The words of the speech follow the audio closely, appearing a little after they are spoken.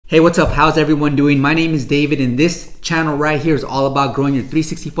Hey, what's up? How's everyone doing? My name is David, and this channel right here is all about growing your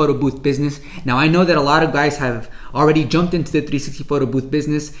 360 photo booth business. Now, I know that a lot of guys have already jumped into the 360 photo booth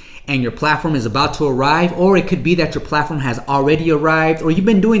business and your platform is about to arrive, or it could be that your platform has already arrived, or you've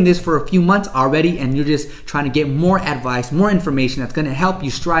been doing this for a few months already and you're just trying to get more advice, more information that's going to help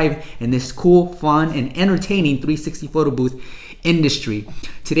you strive in this cool, fun, and entertaining 360 photo booth industry.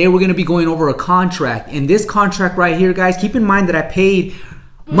 Today, we're going to be going over a contract. In this contract right here, guys, keep in mind that I paid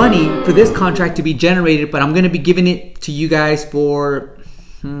money for this contract to be generated, but I'm going to be giving it to you guys for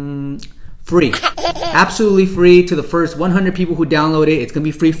free. Absolutely free to the first 100 people who download it. It's going to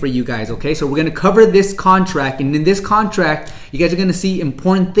be free for you guys, okay? So we're going to cover this contract, and in this contract, you guys are going to see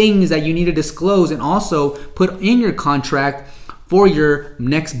important things that you need to disclose and also put in your contract for your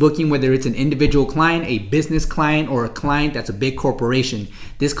next booking, whether it's an individual client, a business client, or a client that's a big corporation.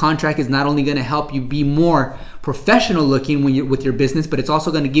 This contract is not only going to help you be more professional looking when you're with your business, but it's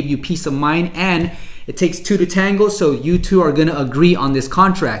also going to give you peace of mind, and it takes two to tango, so you two are going to agree on this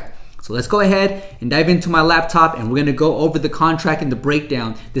contract. So let's go ahead and dive into my laptop, and we're going to go over the contract and the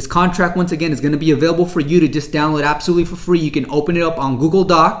breakdown. This contract, once again, is going to be available for you to just download absolutely for free. You can open it up on Google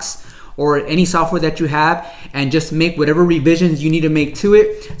Docs or any software that you have and just make whatever revisions you need to make to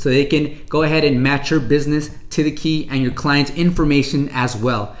it so they can go ahead and match your business to the key and your client's information as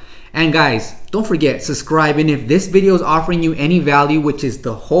well. And guys, don't forget, subscribe. And if this video is offering you any value, which is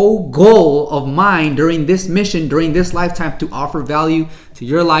the whole goal of mine during this mission, during this lifetime, to offer value to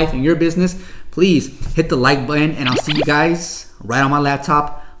your life and your business, please hit the like button, and I'll see you guys right on my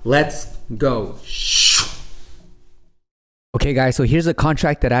laptop. Let's go. Okay guys, so here's a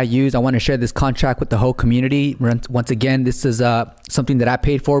contract that I use. I want to share this contract with the whole community. Once again, this is something that I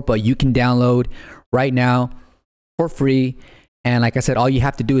paid for, but you can download right now for free. And like I said, all you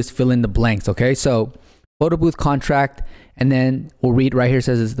have to do is fill in the blanks, okay? So photo booth contract, and then we'll read right here. It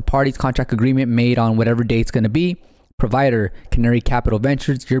says, is the parties contract agreement made on whatever date it's going to be. Provider, Canary Capital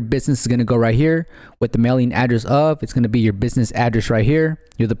Ventures. Your business is going to go right here with the mailing address of. It's going to be your business address right here.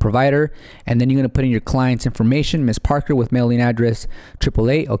 You're the provider. And then you're going to put in your client's information, Miss Parker, with mailing address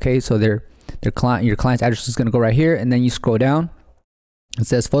 888. Okay, so your client's address is going to go right here. And then you scroll down. It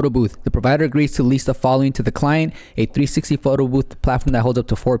says photo booth. The provider agrees to lease the following to the client: a 360 photo booth platform that holds up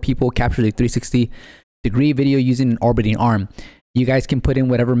to 4 people, captures a 360-degree video using an orbiting arm. You guys can put in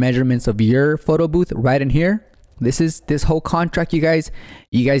whatever measurements of your photo booth right in here. This whole contract, you guys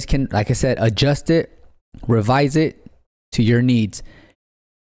can, like I said, adjust it, revise it to your needs,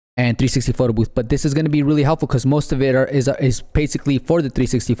 and 360 photo booth. But this is going to be really helpful because most of it is basically for the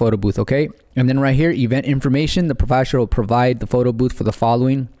 360 photo booth, okay? And then right here, event information. The provider will provide the photo booth for the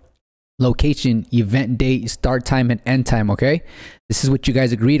following: location, event date, start time, and end time, okay? This is what you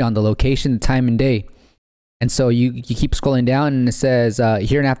guys agreed on, the location, the time, and day. And so you keep scrolling down, and it says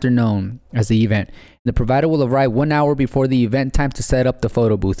here and after known as the event. The provider will arrive 1 hour before the event time to set up the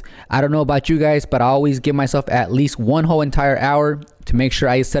photo booth. I don't know about you guys, but I always give myself at least one whole entire hour to make sure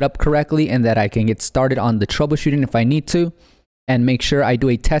I set up correctly and that I can get started on the troubleshooting if I need to, and make sure I do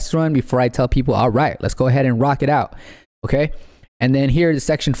a test run before I tell people, all right, let's go ahead and rock it out, okay? And then here is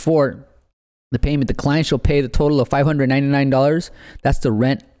section 4, the payment. The client shall pay the total of $599. That's the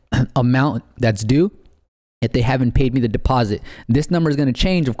rent amount that's due if they haven't paid me the deposit. This number is going to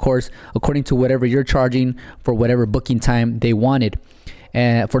change, of course, according to whatever you're charging for whatever booking time they wanted.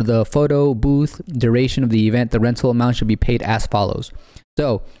 And for the photo booth duration of the event, the rental amount should be paid as follows.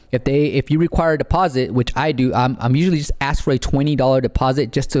 So if you require a deposit, which I do, I'm usually just ask for a $20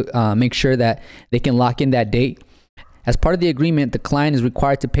 deposit just to make sure that they can lock in that date. As part of the agreement, the client is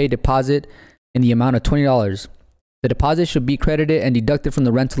required to pay deposit in the amount of $20. The deposit should be credited and deducted from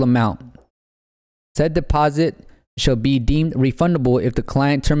the rental amount. Said deposit shall be deemed refundable if the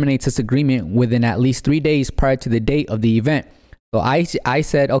client terminates this agreement within at least 3 days prior to the date of the event. So I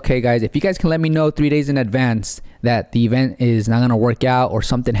said, okay guys, if you guys can let me know 3 days in advance that the event is not going to work out or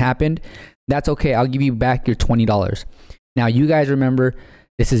something happened, that's okay. I'll give you back your $20. Now you guys remember,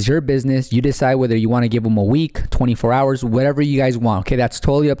 this is your business. You decide whether you want to give them a week, 24 hours, whatever you guys want. Okay, that's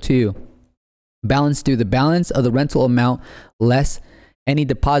totally up to you. Balance due. The balance of the rental amount less any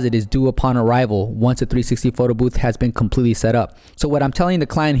deposit is due upon arrival once a 360 photo booth has been completely set up. So what I'm telling the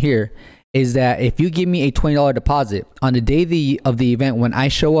client here is that if you give me a $20 deposit on the day of the event, when I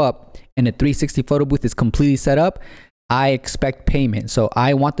show up and the 360 photo booth is completely set up, I expect payment. So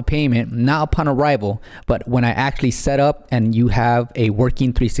I want the payment not upon arrival, but when I actually set up and you have a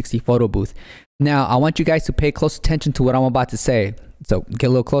working 360 photo booth. Now, I want you guys to pay close attention to what I'm about to say. So get a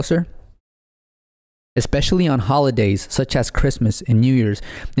little closer. Especially on holidays such as Christmas and New Year's,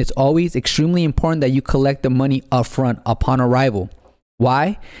 it's always extremely important that you collect the money upfront upon arrival.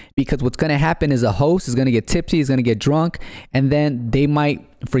 Why? Because what's going to happen is a host is going to get tipsy, is going to get drunk, and then they might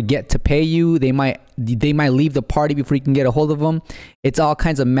forget to pay you. They might leave the party before you can get a hold of them. It's all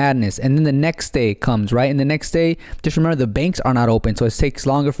kinds of madness. And then the next day comes, right? And the next day, just remember the banks are not open, so it takes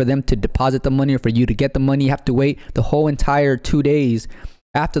longer for them to deposit the money or for you to get the money. You have to wait the whole entire 2 days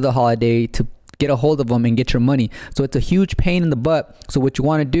after the holiday to get a hold of them and get your money. So it's a huge pain in the butt. So what you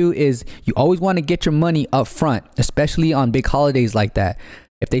want to do is you always want to get your money up front, especially on big holidays like that.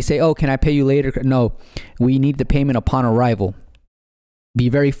 If they say, oh, can I pay you later? No, we need the payment upon arrival. Be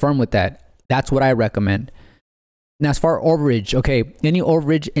very firm with that. That's what I recommend. Now, as far as overage, okay, any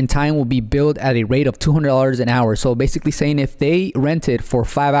overage in time will be billed at a rate of $200 an hour. So basically saying if they rented for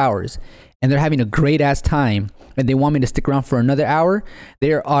 5 hours and they're having a great ass time and they want me to stick around for another hour,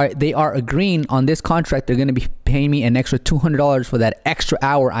 they are agreeing on this contract. They're going to be paying me an extra $200 for that extra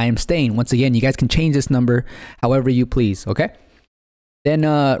hour I am staying. Once again, you guys can change this number however you please, okay? Then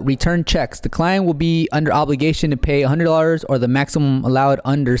return checks. The client will be under obligation to pay $100 or the maximum allowed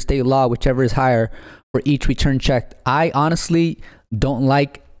under state law, whichever is higher, for each return check. I honestly don't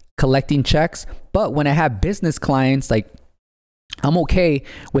like collecting checks, but when I have business clients, like, I'm okay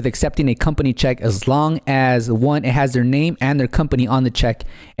with accepting a company check as long as, one, it has their name and their company on the check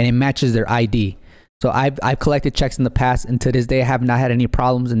and it matches their ID. So I've collected checks in the past, and to this day I have not had any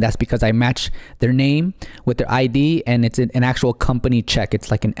problems, and that's because I match their name with their ID and it's an actual company check. It's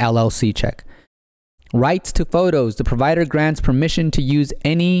like an LLC check. Rights to photos. The provider grants permission to use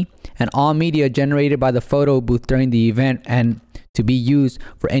any and all media generated by the photo booth during the event and to be used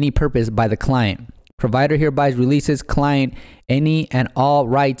for any purpose by the client. Provider hereby releases client any and all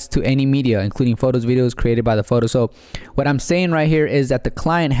rights to any media, including photos, videos created by the photo. So what I'm saying right here is that the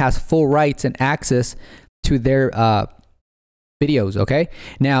client has full rights and access to their videos, okay?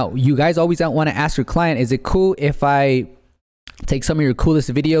 Now, you guys always want to ask your client, is it cool if I take some of your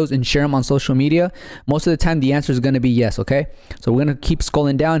coolest videos and share them on social media? Most of the time, the answer is going to be yes, okay? So we're going to keep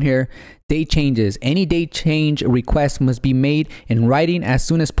scrolling down here. Date changes. Any date change request must be made in writing as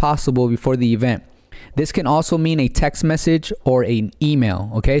soon as possible before the event. This can also mean a text message or an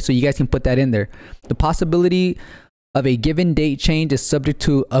email, okay? So you guys can put that in there. The possibility of a given date change is subject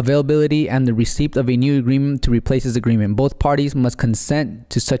to availability and the receipt of a new agreement to replace this agreement. Both parties must consent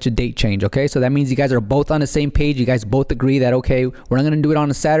to such a date change, okay? So that means you guys are both on the same page. You guys both agree that, okay, we're not going to do it on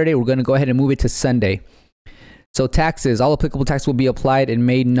a Saturday. We're going to go ahead and move it to Sunday. So taxes, all applicable taxes will be applied and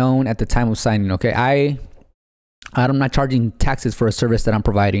made known at the time of signing, okay? I'm not charging taxes for a service that I'm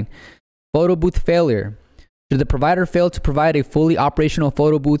providing. Photo booth failure. Should the provider fail to provide a fully operational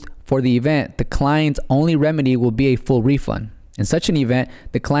photo booth for the event, the client's only remedy will be a full refund. In such an event,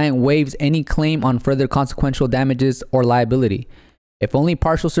 the client waives any claim on further consequential damages or liability. If only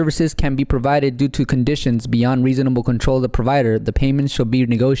partial services can be provided due to conditions beyond reasonable control of the provider, the payments shall be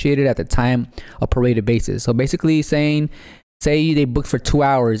negotiated at the time of prorated basis. So basically saying, say they booked for 2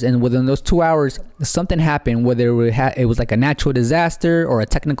 hours and within those 2 hours, something happened, whether it was like a natural disaster or a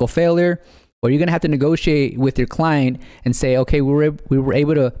technical failure, or you're going to have to negotiate with your client and say, okay, we were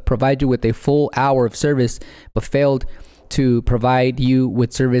able to provide you with a full hour of service, but failed to provide you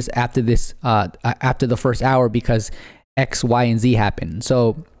with service after this, after the first hour because X, Y, and Z happened.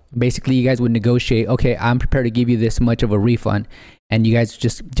 So basically you guys would negotiate, okay, I'm prepared to give you this much of a refund. And you guys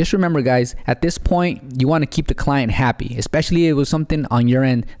just remember, guys, at this point, you want to keep the client happy, especially if it was something on your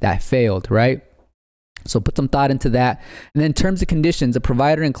end that failed, right? So put some thought into that. And then terms and conditions, the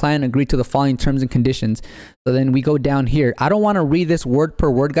provider and client agree to the following terms and conditions. So then we go down here. I don't want to read this word per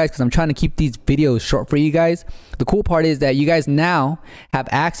word, guys, because I'm trying to keep these videos short for you guys. The cool part is that you guys now have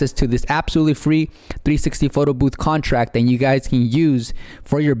access to this absolutely free 360 photo booth contract that you guys can use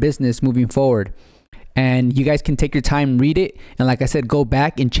for your business moving forward. And you guys can take your time, read it, and like I said, go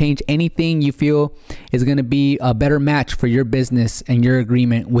back and change anything you feel is going to be a better match for your business and your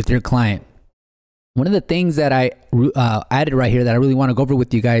agreement with your client. One of the things that I added right here that I really want to go over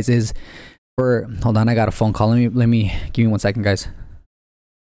with you guys is hold on, I got a phone call. Let me give me 1 second, guys.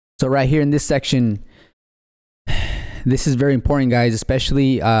 So right here in this section, this is very important, guys,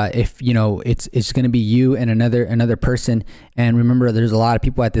 especially if you know it's going to be you and another person. And remember, there's a lot of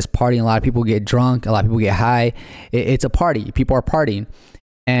people at this party, and a lot of people get drunk, a lot of people get high. It's a party. People are partying.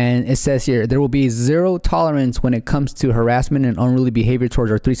 And it says here, there will be zero tolerance when it comes to harassment and unruly behavior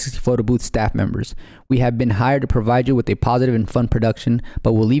towards our 360 photo booth staff members. We have been hired to provide you with a positive and fun production,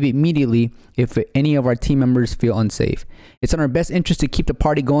 but we'll leave immediately if any of our team members feel unsafe. It's in our best interest to keep the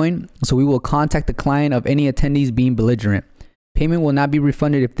party going, so we will contact the client of any attendees being belligerent. Payment will not be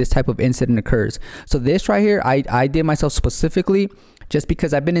refunded if this type of incident occurs. So this right here, I did myself specifically just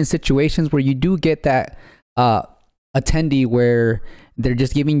because I've been in situations where you do get that attendee where they're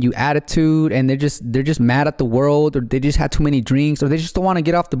just giving you attitude, and they're just mad at the world, or they just had too many drinks, or they just don't want to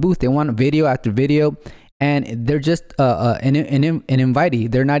get off the booth. They want video after video, and they're just an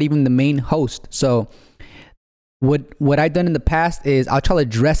invitee. They're not even the main host. So what I've done in the past is I'll try to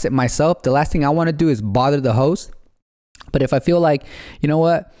address it myself. The last thing I want to do is bother the host. But if I feel like, you know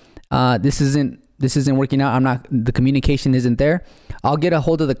what, this isn't working out, the communication isn't there, I'll get a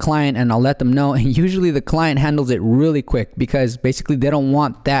hold of the client and I'll let them know. And usually the client handles it really quick, because basically they don't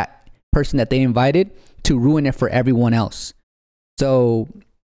want that person that they invited to ruin it for everyone else. So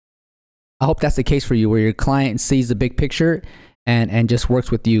I hope that's the case for you, where your client sees the big picture and just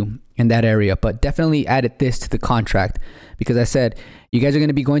works with you in that area. But definitely added this to the contract, because I said you guys are going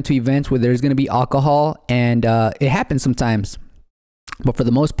to be going to events where there's going to be alcohol, and it happens sometimes. But for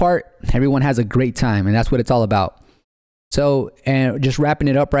the most part, everyone has a great time, and that's what it's all about. So, and just wrapping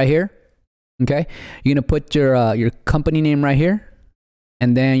it up right here, okay? You're gonna put your company name right here,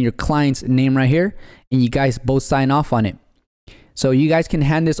 and then your client's name right here, and you guys both sign off on it. So you guys can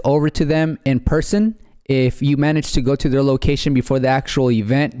hand this over to them in person if you manage to go to their location before the actual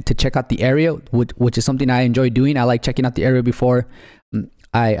event to check out the area, which is something I enjoy doing. I like checking out the area before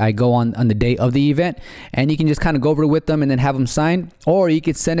I go on the day of the event, and you can just kind of go over with them and then have them sign, or you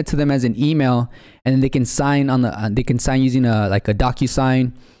could send it to them as an email, and then they can sign on they can sign using like a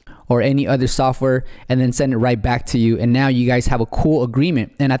DocuSign or any other software, and then send it right back to you. And now you guys have a cool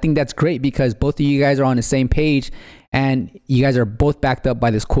agreement. And I think that's great, because both of you guys are on the same page, and you guys are both backed up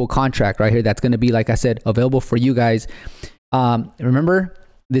by this cool contract right here. That's going to be, like I said, available for you guys. Remember,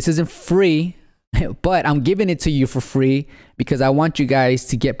 this isn't free, but I'm giving it to you for free, because I want you guys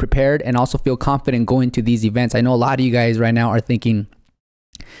to get prepared and also feel confident going to these events. I know a lot of you guys right now are thinking,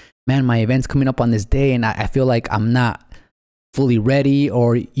 man, my event's coming up on this day, and I feel like I'm not fully ready.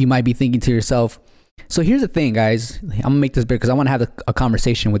 Or you might be thinking to yourself, so here's the thing, guys. I'm gonna make this big because I want to have a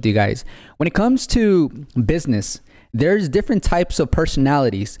conversation with you guys. When it comes to business, there's different types of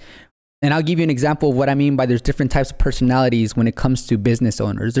personalities. And I'll give you an example of what I mean by there's different types of personalities when it comes to business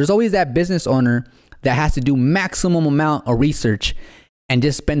owners. There's always that business owner that has to do maximum amount of research and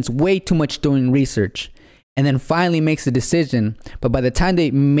just spends way too much doing research, and then finally makes a decision. But by the time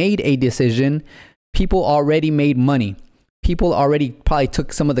they made a decision, people already made money. People already probably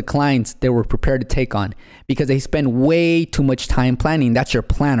took some of the clients they were prepared to take on, because they spend way too much time planning. That's your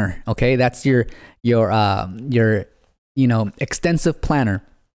planner, okay? That's your extensive planner.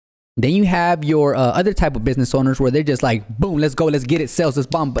 Then you have your other type of business owners where they're just like, boom, let's go, let's get it, sales, let's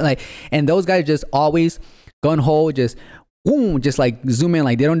bomb. But and those guys just always gun ho, just boom, just like zoom in.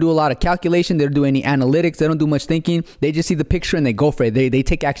 Like, they don't do a lot of calculation, they don't do any analytics, they don't do much thinking. They just see the picture and they go for it. They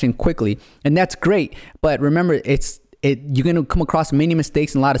take action quickly, and that's great. But remember, you're gonna come across many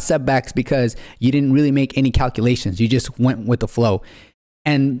mistakes and a lot of setbacks because you didn't really make any calculations. You just went with the flow.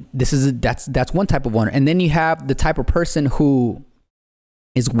 And that's one type of owner. And then you have the type of person who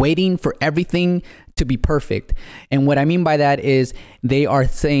is waiting for everything to be perfect. And what I mean by that is they are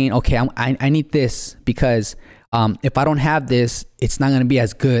saying, okay, I need this, because if I don't have this, it's not going to be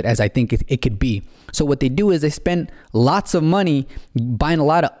as good as I think it could be. So what they do is they spend lots of money buying a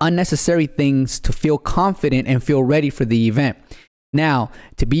lot of unnecessary things to feel confident and feel ready for the event. Now,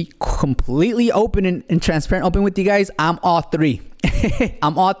 to be completely open and transparent, open with you guys, I'm all three.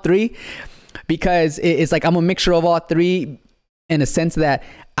 I'm all three, because it's like I'm a mixture of all three, in a sense that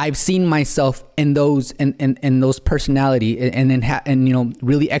I've seen myself in those personality, and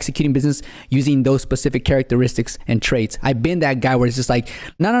really executing business using those specific characteristics and traits. I've been that guy where it's just like,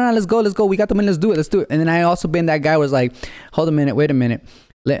 no, let's go, we got the money, let's do it. And then I also been that guy where it's like, hold a minute, wait a minute,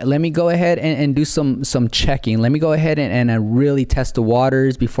 let me go ahead and do some checking. Let me go ahead and really test the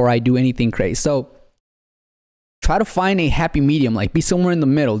waters before I do anything crazy. So try to find a happy medium, like be somewhere in the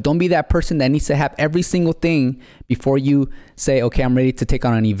middle. Don't be that person that needs to have every single thing before you say, okay, I'm ready to take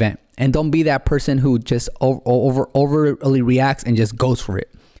on an event. And don't be that person who just overly reacts and just goes for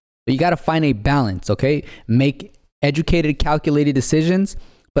it. But you got to find a balance, okay? Make educated, calculated decisions,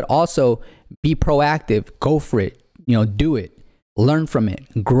 but also be proactive. Go for it. Do it. Learn from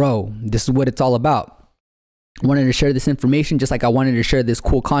it. Grow. This is what it's all about. I wanted to share this information, just like I wanted to share this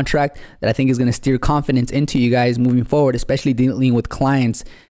cool contract that I think is going to steer confidence into you guys moving forward, especially dealing with clients,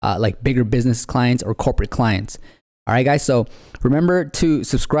 like bigger business clients or corporate clients. All right, guys. So remember to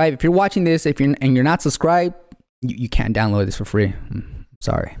subscribe. If you're watching this, you're not subscribed, you can't download this for free.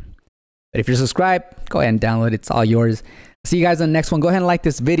 Sorry. But if you're subscribed, go ahead and download it. It's all yours. See you guys on the next one. Go ahead and like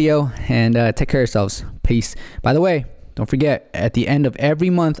this video, and take care of yourselves. Peace. By the way, don't forget, at the end of every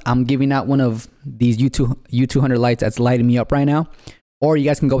month, I'm giving out one of these U200 lights that's lighting me up right now. or you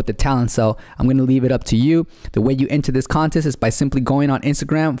guys can go with the talent cell. I'm going to leave it up to you. The way you enter this contest is by simply going on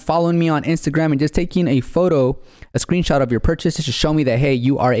Instagram, following me on Instagram, and just taking a photo, a screenshot of your purchase to show me that, hey,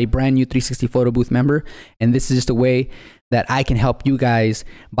 you are a brand new 360 photo booth member. And this is just a way that I can help you guys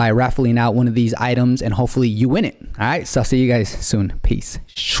by raffling out one of these items, and hopefully you win it. All right, so I'll see you guys soon. Peace.